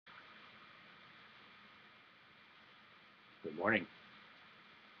Morning.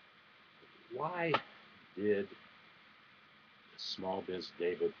 Why did the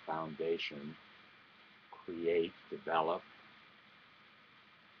SmallBizDavid Foundation develop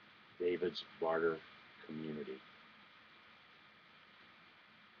David's Barter community?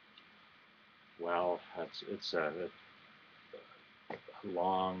 Well, it's a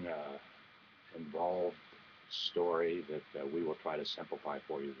long, involved story that we will try to simplify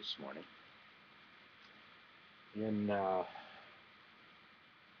for you this morning.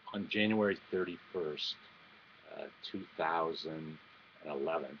 On January 31st,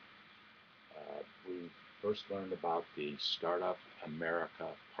 2011, we first learned about the Startup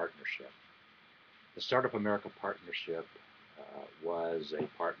America Partnership. The Startup America Partnership was a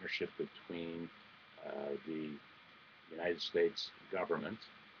partnership between the United States government,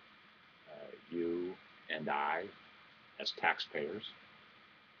 you and I as taxpayers,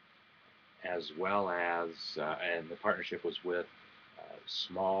 as well as, and the partnership was with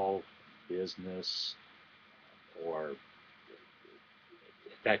small business, or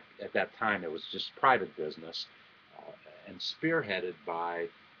at that time it was just private business, and spearheaded by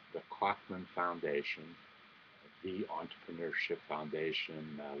the Kauffman Foundation, the Entrepreneurship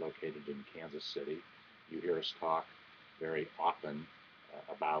Foundation, located in Kansas City. You hear us talk very often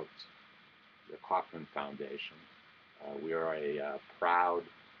about the Kauffman Foundation. We are a proud,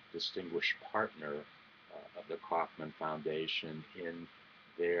 distinguished partner of the Kauffman Foundation in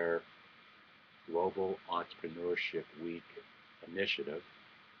their Global Entrepreneurship Week initiative.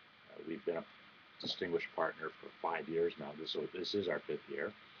 We've been a distinguished partner for 5 years now. This is our 5th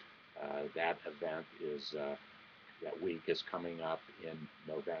year. That event is, that week is coming up in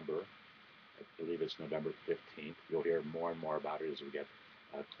November. I believe it's November 15th. You'll hear more and more about it as we get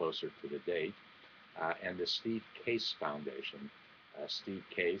closer to the date. And the Steve Case Foundation. Steve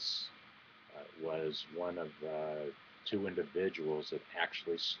Case was one of 2 individuals that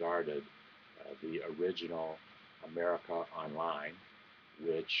actually started the original America Online,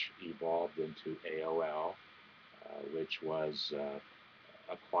 which evolved into AOL, which was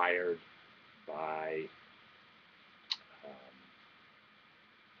acquired by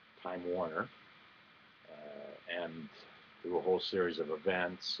Time Warner, and through a whole series of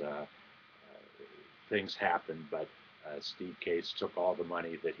events, things happened, but Steve Case took all the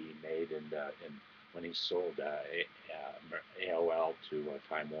money that he made when he sold AOL to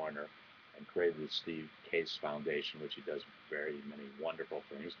Time Warner, and created the Steve Case Foundation, which he does very many wonderful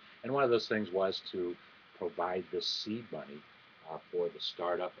things. And one of those things was to provide the seed money for the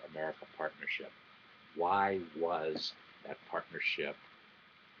Startup America Partnership. Why was that partnership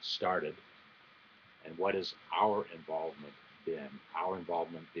started, and what has our involvement been? Our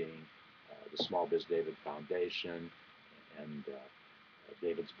involvement being the SmallBizDavid Foundation and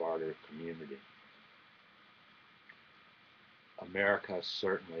David's Barter community. America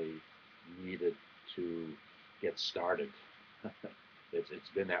certainly needed to get started. It's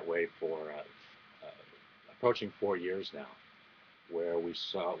been that way for approaching 4 years now, where we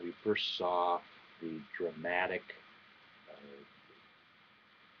first saw the dramatic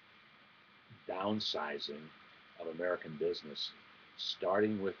downsizing of American business,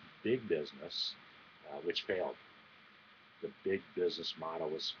 starting with big business, which failed. The big business model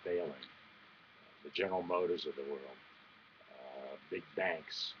was failing. The General Motors of the world, big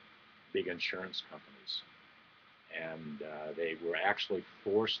banks, big insurance companies, and they were actually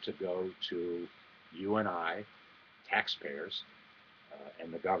forced to go to you and I, taxpayers,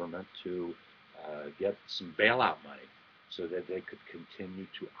 and the government to get some bailout money so that they could continue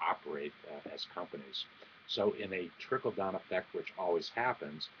to operate as companies. So in a trickle-down effect, which always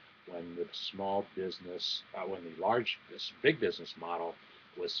happens, when the small business, when this big business model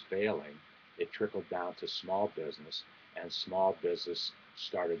was failing, it trickled down to small business, and small business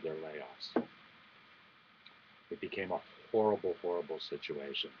started their layoffs. It became a horrible, horrible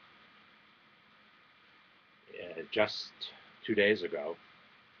situation. Just 2 days ago,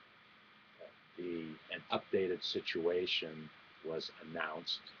 an updated situation was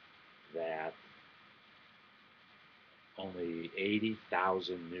announced that only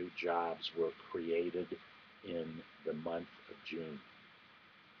 80,000 new jobs were created in the month of June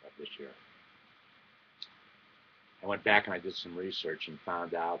of this year. I went back and I did some research and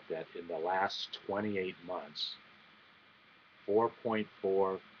found out that in the last 28 months,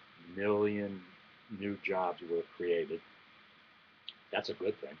 4.4 million new jobs were created. That's a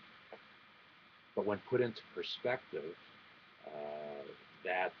good thing. But when put into perspective,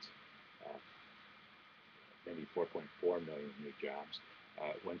 that maybe 4.4 million new jobs,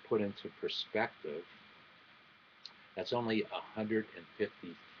 when put into perspective, that's only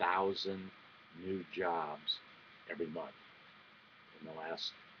 150,000 new jobs every month.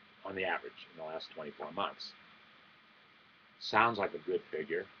 on the average, in the last 24 months. Sounds like a good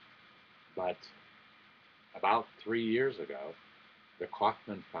figure, but about 3 years ago, the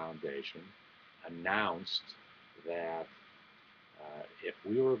Kaufman Foundation announced that if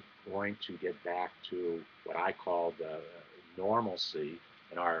we were going to get back to what I call the normalcy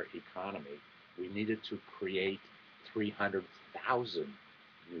in our economy, we needed to create 300,000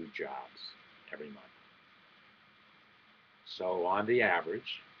 new jobs every month. So on the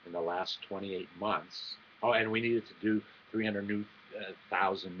average, in the last 28 months, and we needed to do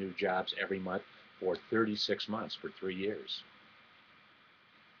 300,000 new jobs every month for 36 months, for 3 years.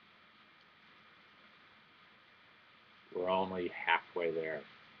 We're only halfway there.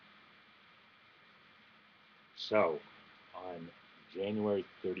 So on January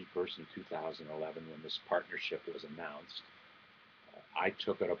 31st in 2011, when this partnership was announced, I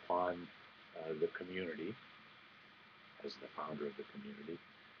took it upon the community, as the founder of the community,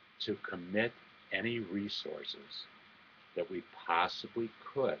 to commit any resources that we possibly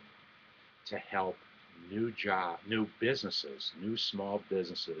could to help new businesses, new small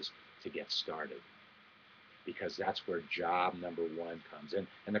businesses to get started. Because that's where job number one comes in.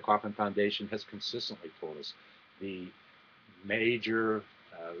 And the Kaufman Foundation has consistently told us the major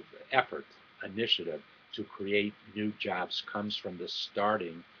effort, initiative to create new jobs comes from the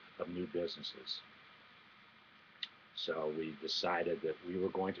starting of new businesses. So we decided that we were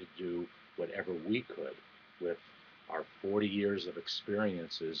going to do whatever we could with our 40 years of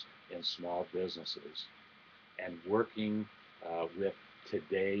experiences in small businesses and working with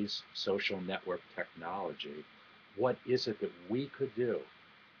today's social network technology. What is it that we could do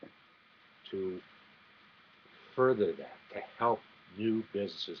to further that, to help new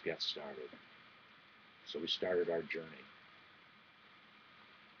businesses get started? So we started our journey.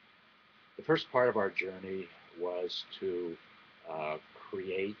 The first part of our journey was to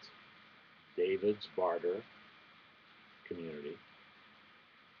create David's Barter community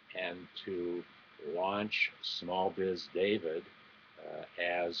and to launch SmallBizDavid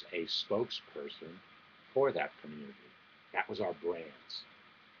as a spokesperson for that community. That was our brands.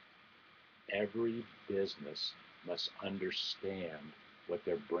 Every business must understand what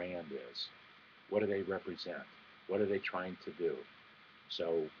their brand is. What do they represent? What are they trying to do?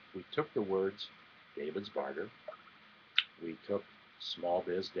 So we took the words David's Barter, we took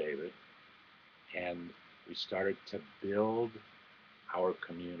SmallBizDavid, and we started to build our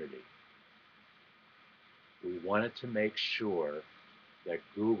community. We wanted to make sure that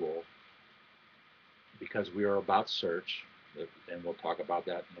Google, because we are about search, and we'll talk about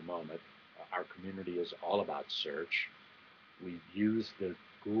that in a moment, our community is all about search. We use the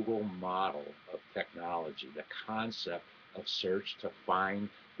Google model of technology, the concept of search, to find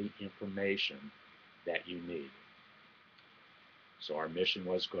the information that you need. So our mission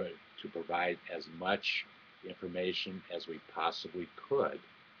was going to provide as much information as we possibly could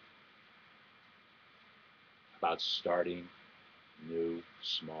about starting new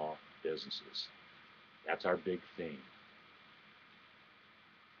small businesses. That's our big theme.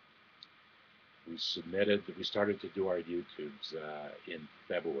 We started to do our YouTubes in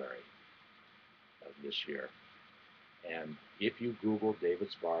February of this year. And if you Google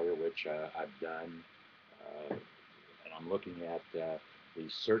David's Barter, which I've done, and I'm looking at the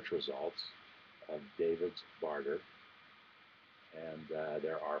search results of David's Barter, and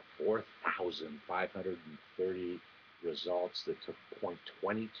there are 4,530 results that took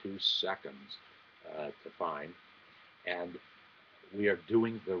 0.22 seconds to find. And we are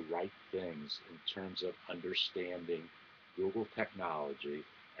doing the right things in terms of understanding Google technology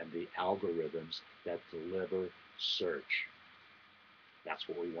and the algorithms that deliver search. That's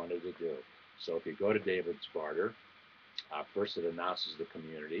what we wanted to do. So if you go to David's Barter, first it announces the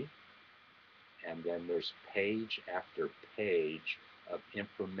community, and then there's page after page of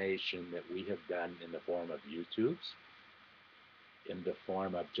information that we have done in the form of YouTubes, in the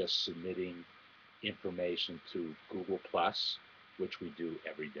form of just submitting information to Google+, which we do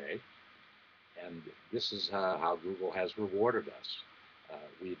every day. And this is how Google has rewarded us.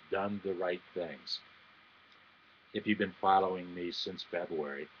 We've done the right things. If you've been following me since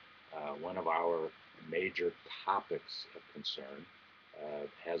February, one of our major topics of concern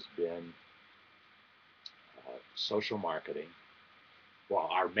has been social marketing. Well,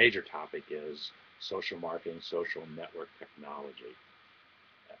 our major topic is social marketing, social network technology,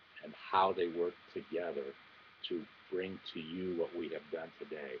 and how they work together to bring to you what we have done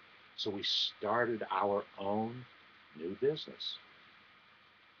today. So we started our own new business,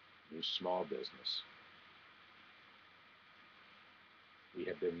 new small business. We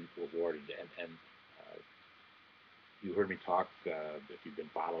have been rewarded, and You heard me talk, if you've been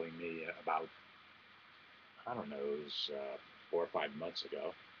following me, about, I don't know, it was 4 or 5 months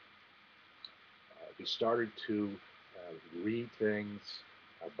ago. We started to read things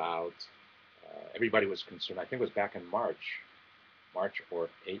about, everybody was concerned. I think it was back in March or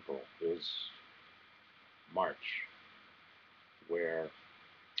April. It was March, where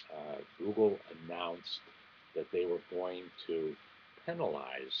Google announced that they were going to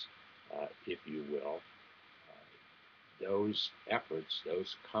penalize, if you will, those efforts,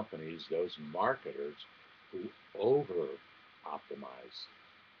 those companies, those marketers who over optimized,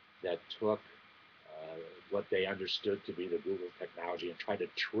 that took what they understood to be the Google technology and tried to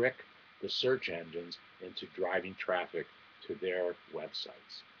trick the search engines into driving traffic to their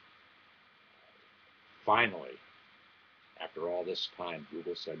websites. Finally, after all this time,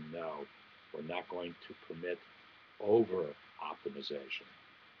 Google said, no, we're not going to permit over optimization.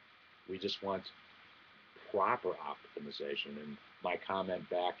 We just want proper optimization. And my comment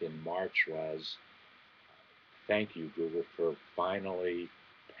back in March was, thank you, Google, for finally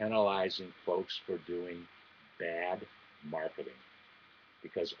penalizing folks for doing bad marketing.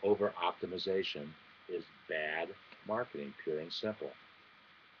 Because over optimization is bad marketing, pure and simple.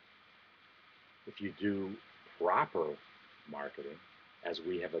 If you do proper marketing, as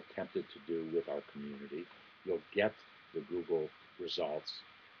we have attempted to do with our community, you'll get the Google results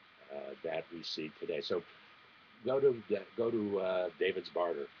that we see today. So go to David's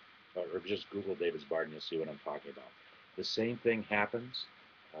Barter, or just Google David's Barter, and you'll see what I'm talking about. The same thing happens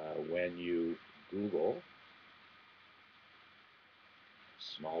when you Google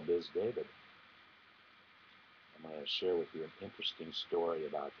SmallBizDavid. I'm going to share with you an interesting story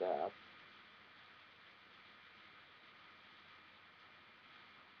about that.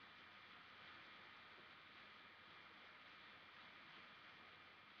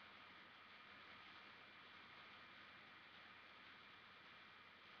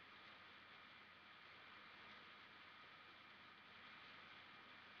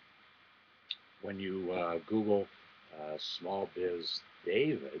 When you Google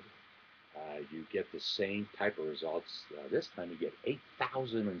SmallBizDavid, you get the same type of results. This time you get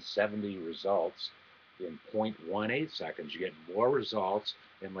 8,070 results in 0.18 seconds. You get more results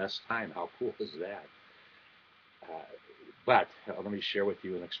in less time. How cool is that? But let me share with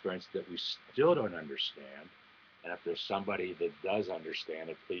you an experience that we still don't understand. And if there's somebody that does understand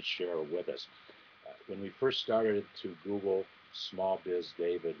it, please share it with us. When we first started to Google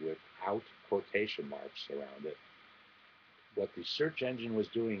SmallBizDavid without quotation marks around it, what the search engine was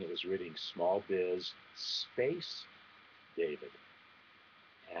doing, it was reading SmallBiz space David.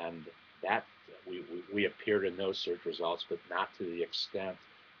 And that we appeared in those search results, but not to the extent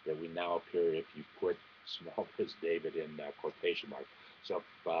that we now appear if you put SmallBizDavid in quotation marks. So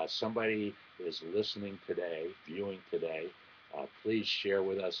if somebody is listening today, viewing today, please share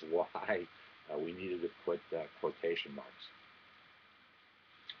with us why we needed to put quotation marks.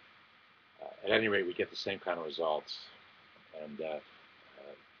 At any rate, we get the same kind of results. And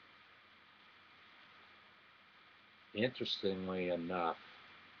interestingly enough,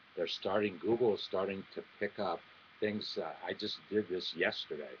 Google is starting to pick up things. I just did this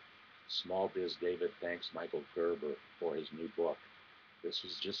yesterday. SmallBizDavid thanks Michael Gerber for his new book. This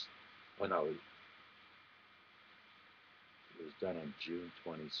was just, oh no, it was done on June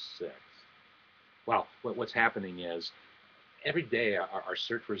 26th. Well, what's happening is every day our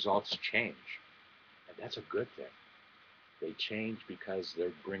search results change, and that's a good thing. They change because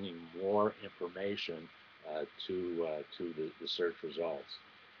they're bringing more information to the search results.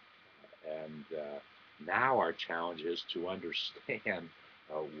 And now our challenge is to understand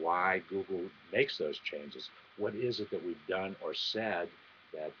why Google makes those changes. What is it that we've done or said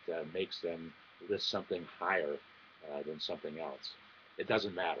that makes them list something higher than something else? It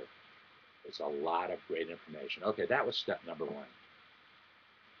doesn't matter. It's a lot of great information. Okay, that was step number one.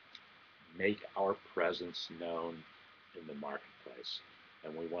 Make our presence known in the marketplace.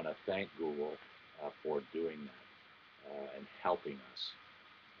 And we want to thank Google for doing that and helping us.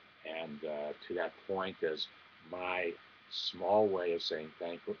 And to that point, as my small way of saying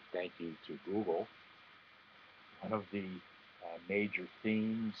thank you to Google, one of the major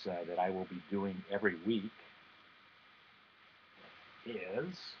themes that I will be doing every week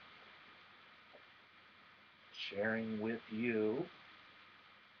is sharing with you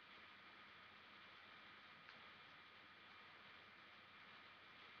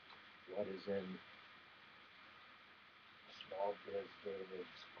what is in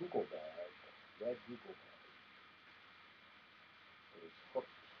SmallBizDavid's Google bag, red Google bag. It's hooked.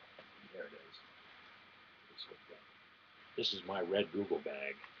 There it is. It's hooked up. This is my red Google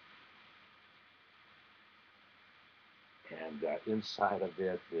bag. And inside of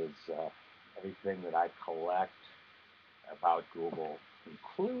it is everything that I collect about Google,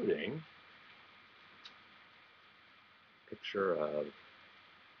 including a picture of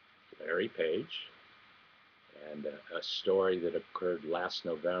Larry Page and a story that occurred last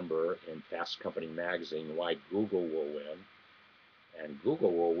November in Fast Company magazine, why Google will win. And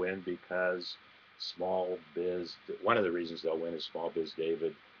Google will win because one of the reasons they'll win is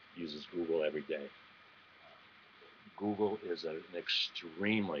SmallBizDavid uses Google every day. Google is an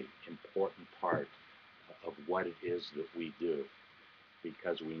extremely important part of what it is that we do,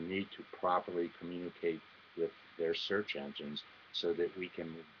 because we need to properly communicate with their search engines so that we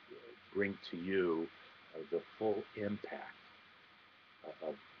can bring to you the full impact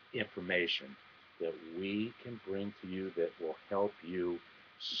of information that we can bring to you that will help you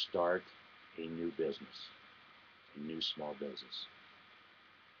start a new business, a new small business.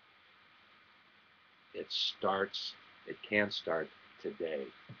 It can start today.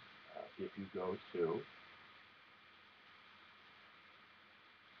 If you go to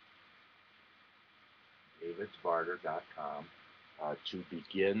davidsbarter.com to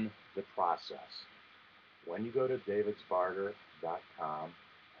begin the process. When you go to davidsbarter.com,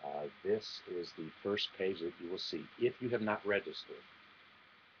 this is the first page that you will see if you have not registered.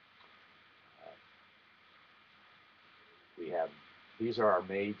 These are our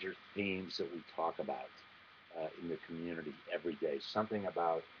major themes that we talk about in the community every day. Something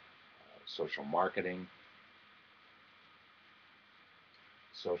about social marketing,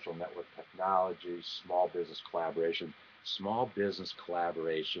 social network technology, small business collaboration. Small business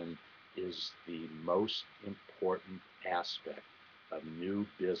collaboration is the most important aspect of new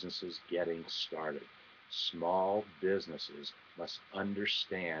businesses getting started. Small businesses must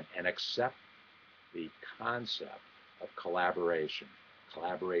understand and accept the concept of collaboration.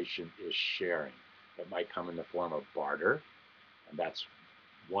 Collaboration is sharing. It might come in the form of barter, and that's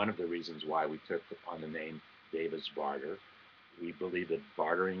one of the reasons why we took on the name David's Barter. We believe that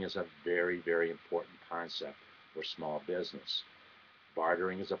bartering is a very, very important concept for small business.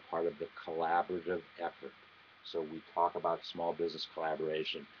 Bartering is a part of the collaborative effort. So we talk about small business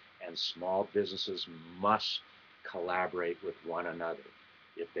collaboration, and small businesses must collaborate with one another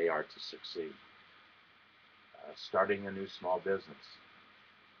if they are to succeed. Starting a new small business.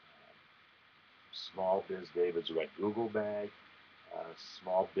 Small Biz David's Red Google Bag.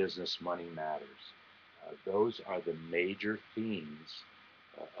 Small Business Money Matters. Those are the major themes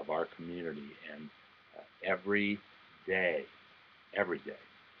of our community, and every day,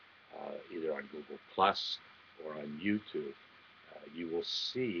 either on Google Plus or on YouTube, you will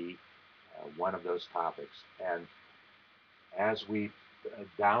see one of those topics. And as we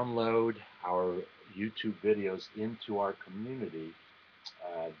download our YouTube videos into our community,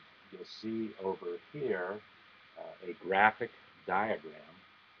 you'll see over here a graphic diagram,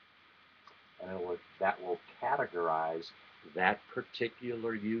 and that will categorize that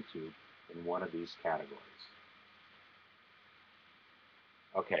particular YouTube in one of these categories.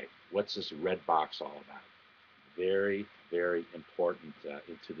 Okay, what's this red box all about? Very, very important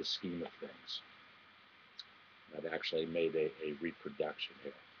into the scheme of things. I've actually made a reproduction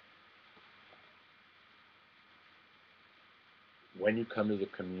here. When you come to the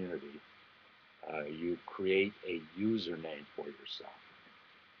community, you create a username for yourself.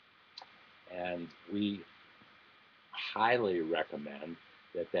 And we highly recommend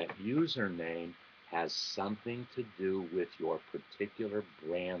that that username has something to do with your particular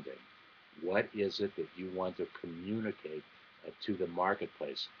branding. What is it that you want to communicate to the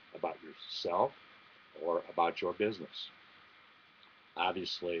marketplace about yourself or about your business?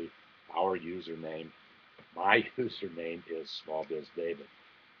 Obviously, our username, my username is SmallBizDavid.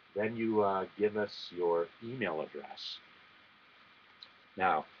 Then you give us your email address.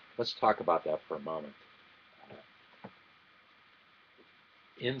 Now, let's talk about that for a moment.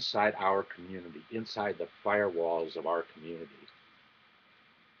 Inside our community, inside the firewalls of our community,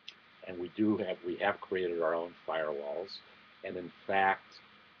 and we have created our own firewalls, and in fact,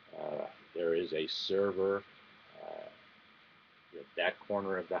 there is a server at that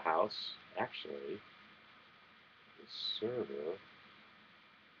corner of the house. Actually, the server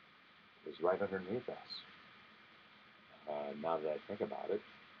is right underneath us. Now that I think about it,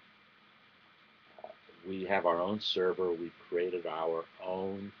 we have our own server. We've created our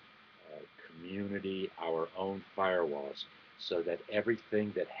own community, our own firewalls, so that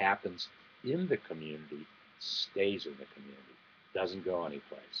everything that happens in the community stays in the community, doesn't go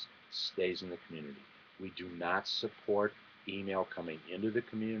anyplace, stays in the community. We do not support email coming into the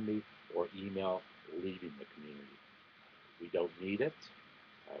community or email leaving the community. We don't need it.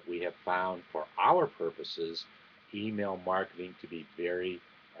 We have found for our purposes email marketing to be very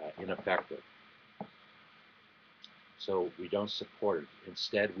ineffective. So we don't support it.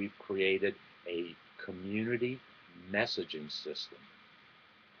 Instead, we've created a community messaging system.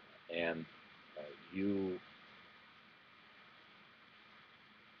 And you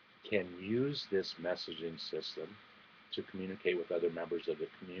can use this messaging system to communicate with other members of the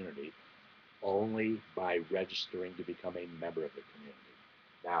community only by registering to become a member of the community.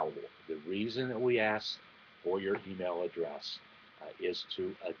 Now, the reason that we ask for your email address is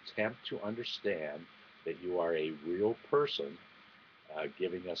to attempt to understand that you are a real person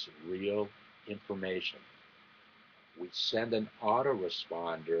giving us real information. We send an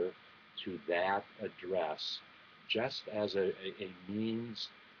autoresponder to that address just as a means,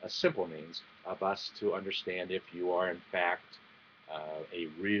 a simple means of us to understand if you are in fact a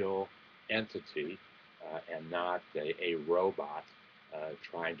real entity and not a robot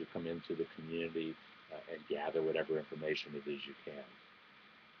trying to come into the community and gather whatever information it is you can.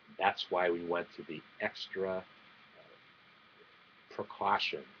 That's why we went to the extra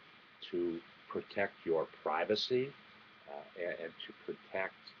precaution to protect your privacy and to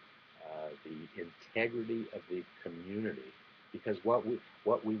protect the integrity of the community, because what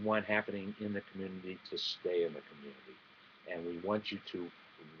we want happening in the community to stay in the community, and we want you to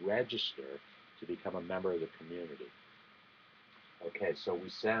register to become a member of the community. Okay, so we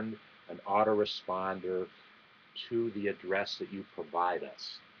send an autoresponder to the address that you provide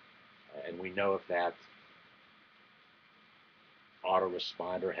us, and we know if that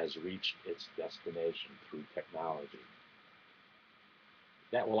autoresponder has reached its destination through technology.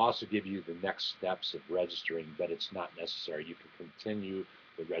 That will also give you the next steps of registering, but it's not necessary. You can continue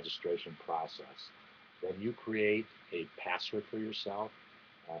the registration process. Then you create a password for yourself,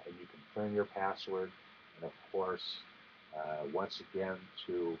 and you confirm your password. And of course, once again,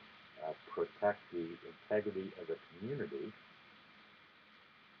 to protect the integrity of the community,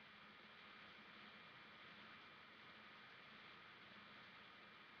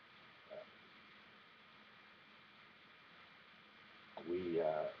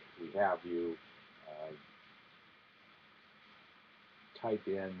 we have you type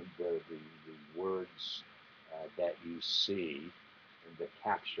in the words that you see in the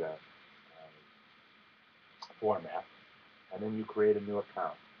CAPTCHA format, and then you create a new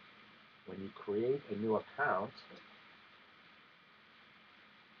account. When you create a new account,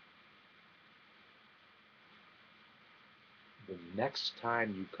 the next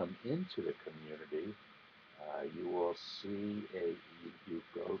time you come into the community, you will see you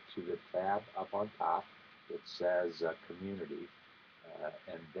go to the tab up on top. It says community,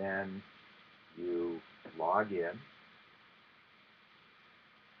 and then you log in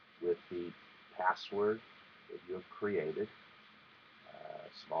with the password that you have created.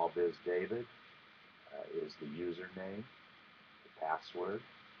 SmallBizDavid is the username, the password.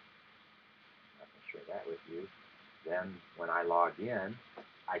 I'm going to share that with you. Then when I log in,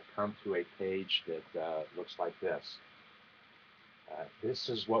 I come to a page that looks like this. This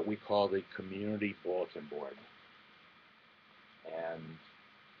is what we call the community bulletin board. And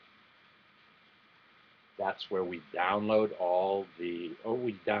that's where we download we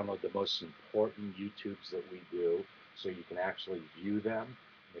download the most important YouTubes that we do, so you can actually view them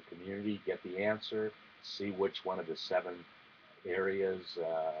in the community, get the answer, see which one of the 7 areas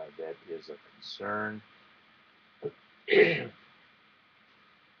that is a concern.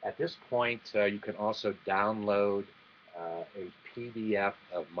 At this point, you can also download a PDF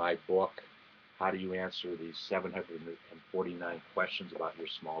of my book, How Do You Answer These 749 Questions About Your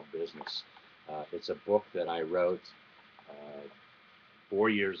Small Business. It's a book that I wrote 4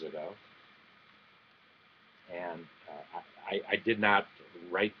 years ago, and I did not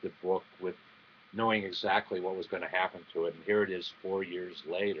write the book with knowing exactly what was going to happen to it, and here it is 4 years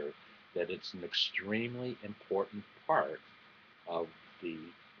later, that it's an extremely important part of the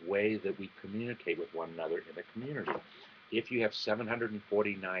way that we communicate with one another in the community. If you have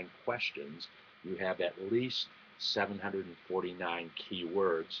 749 questions, you have at least 749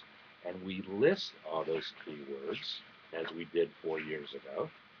 keywords, and we list all those keywords, as we did 4 years ago,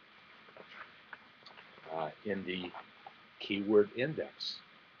 in the keyword index.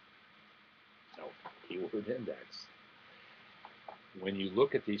 So, keyword index. When you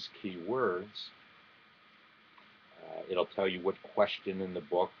look at these keywords, it'll tell you what question in the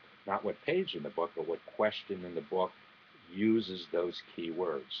book, not what page in the book, but what question in the book uses those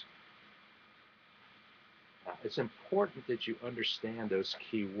keywords. It's important that you understand those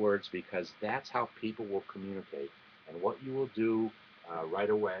keywords, because that's how people will communicate. And what you will do right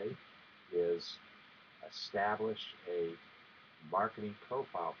away is establish a marketing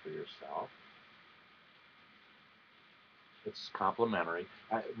profile for yourself. It's complimentary.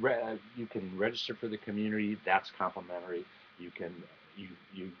 You can register for the community. That's complimentary. You can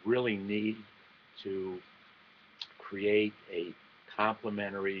you really need to create a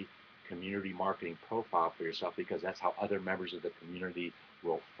complimentary community marketing profile for yourself, because that's how other members of the community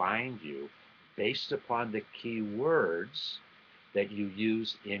will find you based upon the keywords that you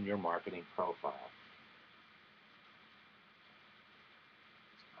use in your marketing profile.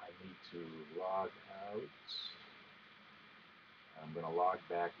 I need to log out. I'm going to log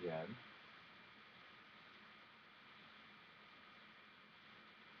back in.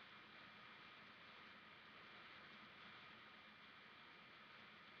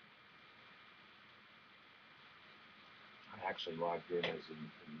 I actually logged in as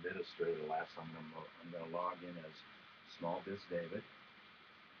an administrator last time. I'm going to log in as SmallBizDavid.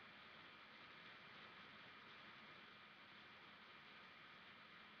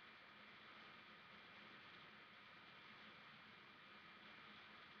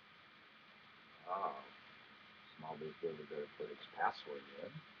 Oh, SmallBizDavid better put its password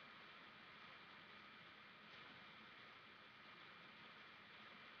in.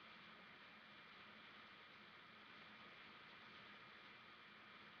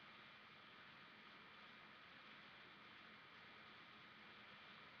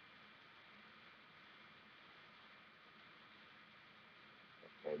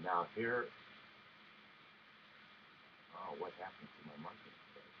 Okay, now here, oh, what happened to my marketing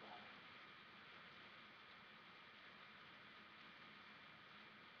profile?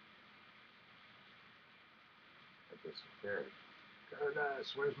 It disappeared.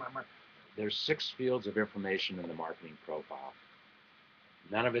 Curtis, where's my marketing? There's 6 fields of information in the marketing profile.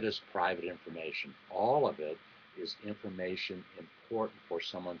 None of it is private information. All of it is information important for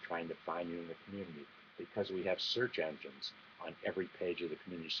someone trying to find you in the community, because we have search engines on every page of the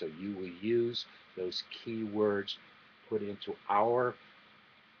community. So you will use those keywords put into our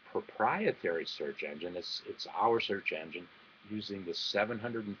proprietary search engine. It's our search engine using the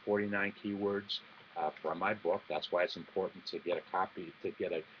 749 keywords from my book. That's why it's important to get a copy, to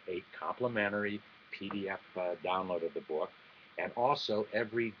get a complimentary PDF download of the book. And also,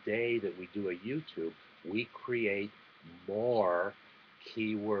 every day that we do a YouTube, we create more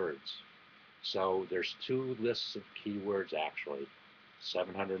keywords. So there's 2 lists of keywords actually,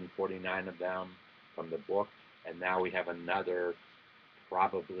 749 of them from the book, and now we have another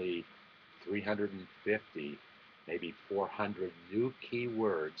probably 350, maybe 400 new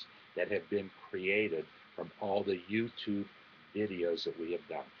keywords that have been created from all the YouTube videos that we have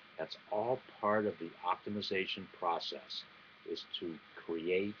done. That's all part of the optimization process, is to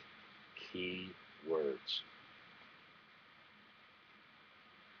create keywords.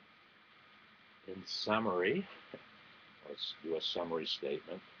 In summary, let's do a summary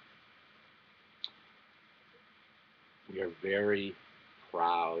statement. We are very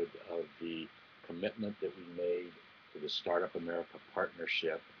proud of the commitment that we made to the Startup America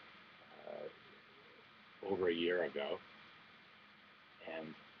Partnership over a year ago,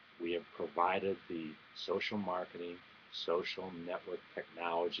 and we have provided the social marketing, social network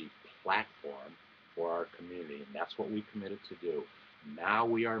technology platform for our community, and that's what we committed to do. Now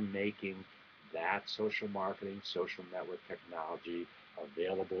we are making that social marketing, social network technology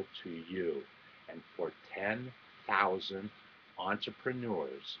available to you. And for 10,000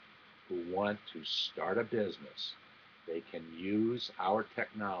 entrepreneurs who want to start a business, they can use our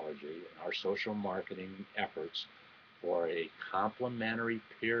technology and our social marketing efforts for a complimentary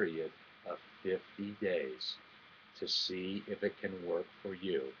period of 50 days to see if it can work for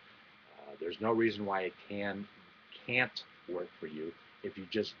you. There's no reason why it can't work for you if you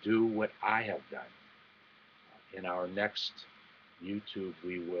just do what I have done. In our next YouTube,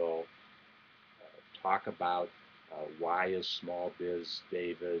 we will talk about why is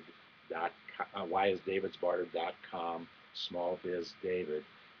davidsbarter.com SmallBizDavid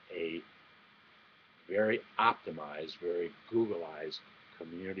a very optimized, very Googleized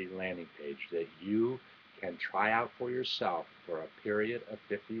community landing page that you can try out for yourself for a period of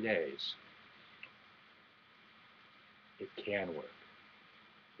 50 days. It can work.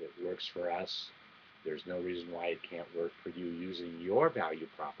 It works for us. There's no reason why it can't work for you using your value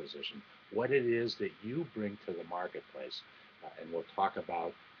proposition, what it is that you bring to the marketplace. And we'll talk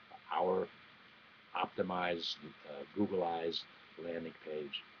about our optimized, Googleized landing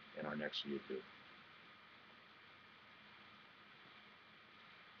page in our next YouTube.